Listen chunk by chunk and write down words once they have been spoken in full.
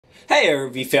Hey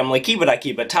RV family, keep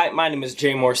it tight. My name is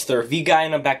J Morse, the RV guy,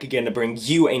 and I'm back again to bring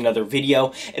you another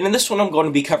video. And in this one I'm going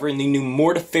to be covering the new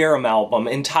Mortiferum album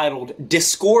entitled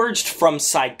Disgorged From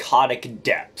Psychotic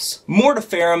Depths.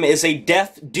 Mortiferum is a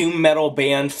death doom metal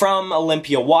band from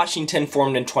Olympia, Washington,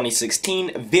 formed in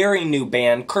 2016. Very new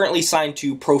band, currently signed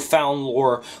to Profound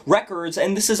Lore Records,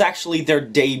 and this is actually their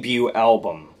debut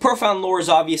album. Profound Lore is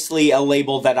obviously a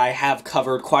label that I have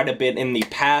covered quite a bit in the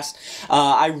past.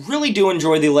 I really do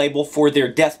enjoy the label for their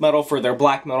death metal, for their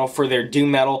black metal, for their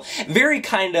doom metal. Very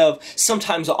kind of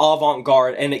sometimes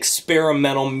avant-garde and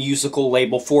experimental musical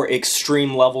label for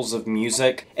extreme levels of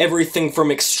music. Everything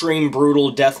from extreme brutal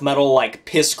death metal like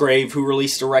Pissgrave, who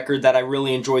released a record that I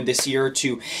really enjoyed this year,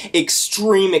 to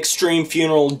extreme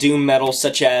funeral doom metal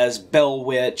such as Bell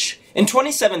Witch. In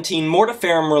 2017,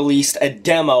 Mortiferum released a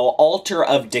demo, Altar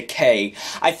of Decay.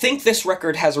 I think this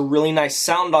record has a really nice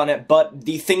sound on it, but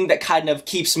the thing that kind of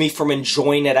keeps me from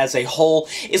enjoying it as a whole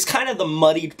is kind of the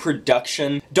muddied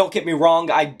production. Don't get me wrong,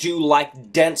 I do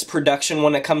like dense production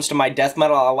when it comes to my death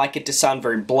metal. I like it to sound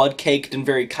very blood-caked and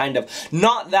very kind of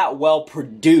not that well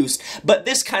produced, but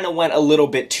this kind of went a little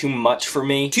bit too much for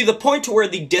me, to the point where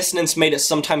the dissonance made it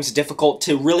sometimes difficult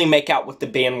to really make out what the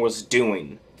band was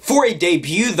doing. For a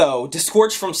debut, though,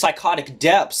 Disgorged From Psychotic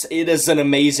Depths, it is an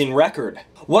amazing record.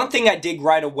 One thing I dig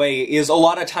right away is a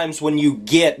lot of times when you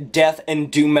get death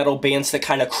and doom metal bands that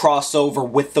kind of cross over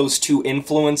with those two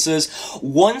influences,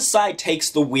 one side takes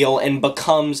the wheel and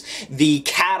becomes the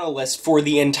catalyst for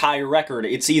the entire record.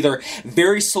 It's either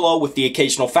very slow with the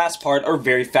occasional fast part or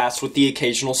very fast with the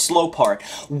occasional slow part.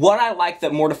 What I like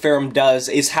that Mortiferum does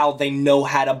is how they know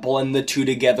how to blend the two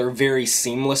together very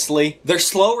seamlessly. Their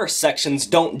slower sections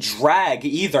don't drag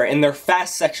either, and their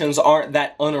fast sections aren't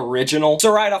that unoriginal.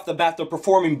 So right off the bat, they're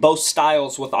performing both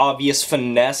styles with obvious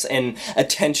finesse and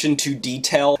attention to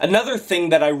detail. Another thing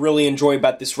that I really enjoy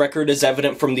about this record is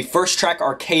evident from the first track,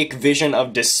 Archaic Vision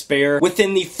of Despair.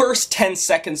 Within the first 10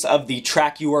 seconds of the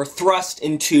track, you are thrust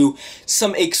into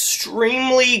some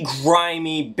extremely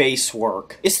grimy bass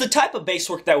work. It's the type of bass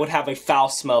work that would have a foul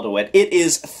smell to it. It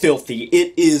is filthy.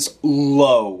 It is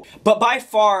low. But by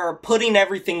far, putting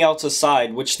everything else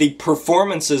aside, which the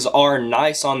performances are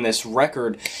nice on this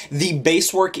record, the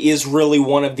bass work is really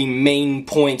one of the main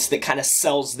points that kind of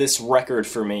sells this record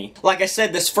for me. Like I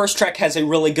said, this first track has a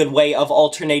really good way of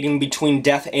alternating between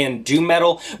death and doom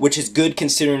metal, which is good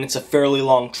considering it's a fairly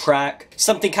long track.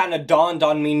 Something kind of dawned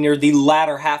on me near the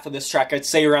latter half of this track, I'd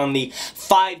say around the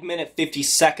 5-minute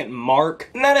 50-second mark.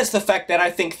 And that is the fact that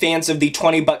I think fans of the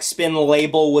 20-buck spin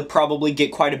label would probably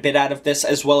get quite a bit out of this,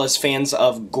 as well as fans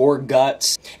of gore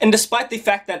guts. And despite the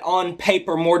fact that on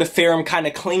paper Mortiferum kind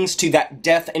of clings to that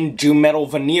death and doom metal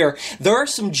veneer, there are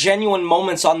some genuine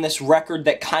moments on this record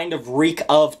that kind of reek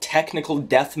of technical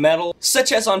death metal,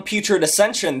 such as on Putrid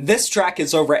Ascension. This track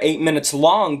is over 8 minutes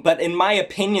long, but in my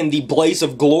opinion, the blaze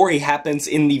of glory happens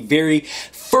in the very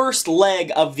first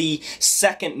leg of the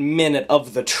second minute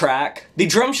of the track. The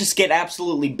drums just get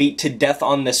absolutely beat to death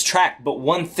on this track, but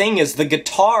one thing is the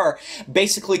guitar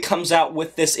basically comes out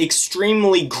with this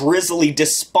extremely grisly,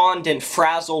 despondent,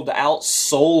 frazzled out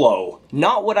solo.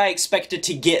 Not what I expected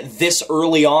to get this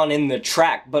early on in the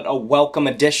track, but a welcome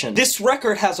addition. This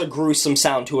record has a gruesome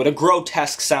sound to it, a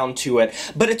grotesque sound to it,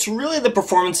 but it's really the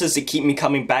performances that keep me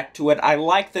coming back to it. I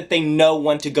like that they know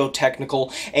when to go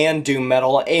technical and doom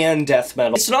metal and death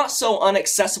metal. It's not so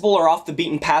inaccessible or off the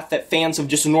beaten path that fans of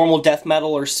just normal death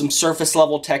metal or some surface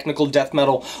level technical death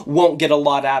metal won't get a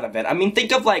lot out of it. I mean,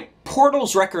 think of like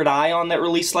Portal's record Ion that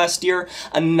released last year,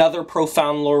 another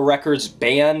Profound Lore Records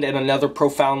band, and another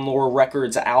Profound Lore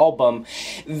Records album.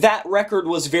 That record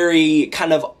was very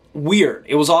kind of weird.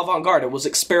 It was avant-garde. It was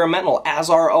experimental, as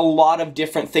are a lot of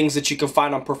different things that you can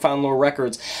find on Profound Lore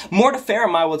Records.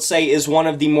 Mortiferum, I would say, is one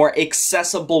of the more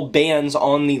accessible bands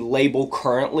on the label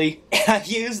currently. I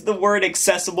use the word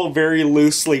accessible very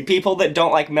loosely. People that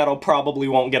don't like metal probably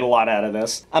won't get a lot out of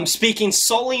this. I'm speaking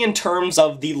solely in terms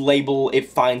of the label it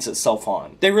finds itself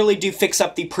on. They really do fix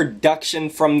up the production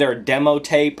from their demo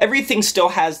tape. Everything still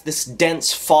has this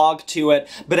dense fog to it,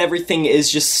 but everything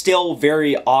is just still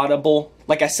very audible.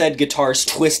 Like I said, guitars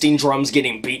twisting, drums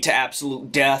getting beat to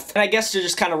absolute death. And I guess to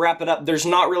just kind of wrap it up, there's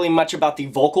not really much about the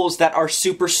vocals that are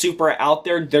super out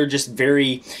there. They're just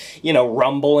very,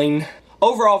 rumbling.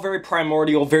 Overall, very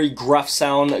primordial, very gruff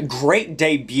sound, great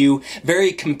debut,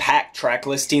 very compact track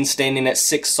listing, standing at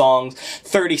 6 songs,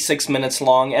 36 minutes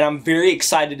long, and I'm very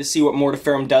excited to see what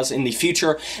Mortiferum does in the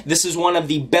future. This is one of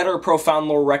the better Profound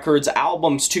Lore Records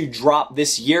albums to drop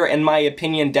this year, in my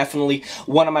opinion. Definitely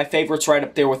one of my favorites, right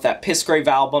up there with that Pissgrave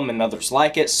album and others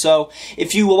like it. So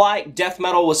if you like death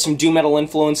metal with some doom metal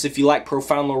influence, if you like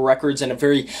Profound Lore Records and a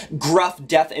very gruff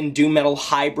death and doom metal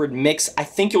hybrid mix, I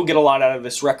think you'll get a lot out of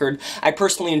this record. I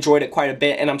personally enjoyed it quite a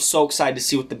bit, and I'm so excited to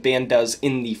see what the band does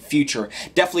in the future.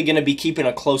 Definitely going to be keeping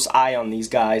a close eye on these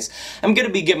guys. I'm going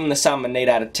to be giving this album an 8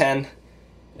 out of 10.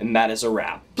 And that is a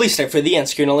wrap. Please stay for the end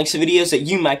screen links to videos that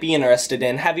you might be interested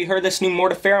in. Have you heard this new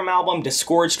Mortiferum album,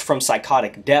 Disgorged From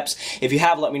Psychotic Depths? If you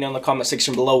have, let me know in the comment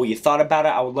section below what you thought about it.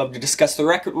 I would love to discuss the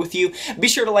record with you. Be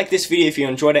sure to like this video if you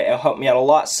enjoyed it. It'll help me out a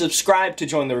lot. Subscribe to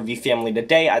join the review family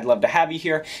today. I'd love to have you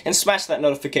here. And smash that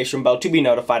notification bell to be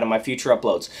notified of my future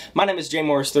uploads. My name is Jay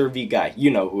Morris, the Review Guy. You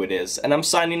know who it is. And I'm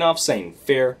signing off saying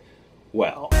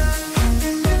farewell.